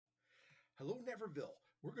Hello, Niverville.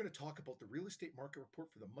 We're going to talk about the real estate market report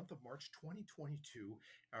for the month of March 2022.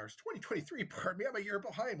 Or it's 2023, pardon me, I'm a year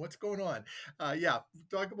behind. What's going on?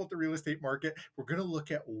 Talk about the real estate market. We're going to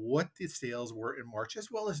look at what the sales were in March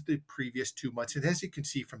as well as the previous 2 months. And as you can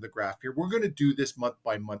see from the graph here, we're going to do this month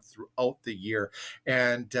by month throughout the year.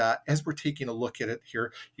 And as we're taking a look at it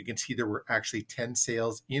here, you can see there were actually 10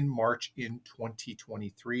 sales in March in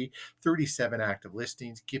 2023, 37 active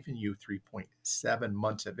listings, giving you 3.7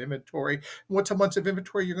 months of inventory. What's a month of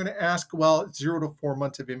inventory? You're going to ask. Well, 0 to 4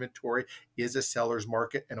 months of inventory is a seller's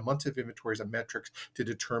market, and a month of inventory is a metric to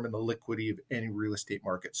determine the liquidity of any real estate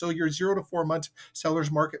market. So your 0 to 4 months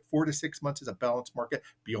seller's market, 4 to 6 months is a balanced market.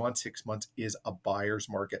 Beyond 6 months is a buyer's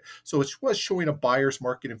market. So it was showing a buyer's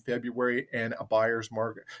market in February and a buyer's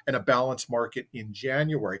market and a balanced market in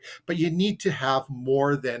January. But you need to have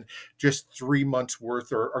more than just 3 months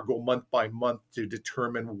worth or go month by month to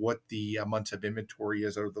determine what the months of inventory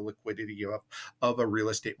is or the liquidity of a real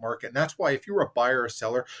estate market. And that's why if you were a buyer or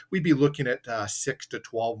seller, we'd be looking at 6 to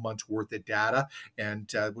 12 months worth of data, and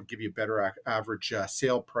would give you a better average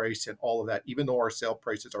sale price and all of that, even though our sale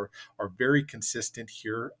prices are very consistent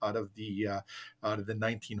here out of the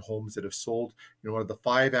 19 homes that have sold. Out of the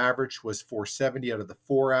 5 average was 470, out of the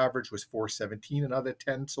 4 average was 417, and out of the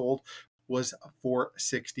 10 sold was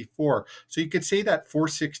 464. So you could say that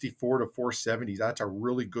 464 to 470, that's a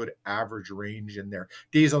really good average range in there.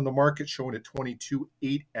 Days on the market showing at 22,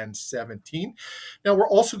 8, and 17. Now we're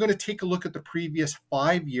also going to take a look at the previous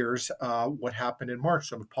 5 years, what happened in March.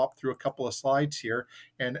 So I'm going to pop through a couple of slides here,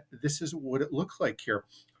 and this is what it looks like here.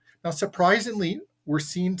 Now, surprisingly, we're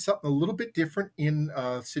seeing something a little bit different in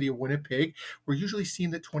the city of Winnipeg. We're usually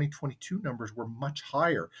seeing that 2022 numbers were much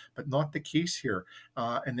higher, but not the case here.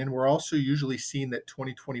 And then we're also usually seeing that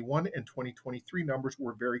 2021 and 2023 numbers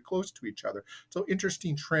were very close to each other. So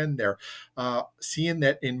interesting trend there. Seeing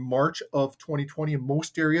that in March of 2020 in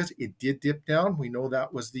most areas, it did dip down. We know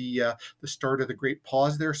that was the start of the great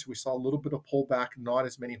pause there. So we saw a little bit of pullback, not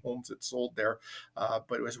as many homes that sold there.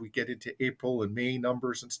 But as we get into April and May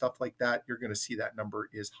numbers and stuff like that, you're going to see that number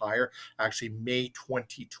is higher. Actually, May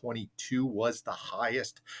 2022 was the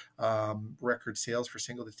highest record sales for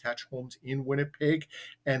single detached homes in Winnipeg,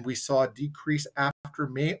 and we saw a decrease after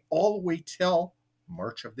May all the way till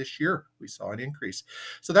March of this year. We saw an increase.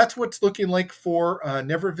 So that's what's looking like for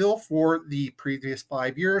Niverville for the previous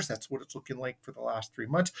 5 years. That's what it's looking like for the last 3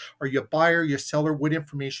 months. Are you a buyer, are you a seller? What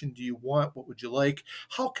information do you want? What would you like?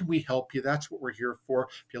 How can we help you? That's what we're here for.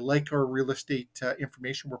 If you like our real estate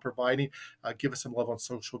information we're providing, give us some love on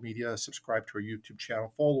social media, subscribe to our YouTube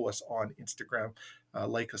channel, follow us on Instagram,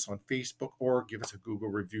 like us on Facebook, or give us a Google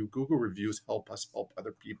review. Google reviews help us help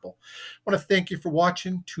other people. I want to thank you for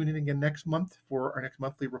watching. Tune in again next month for our next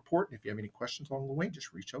monthly report. And if you have any questions along the way,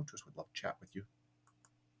 just reach out to us. We'd love to chat with you.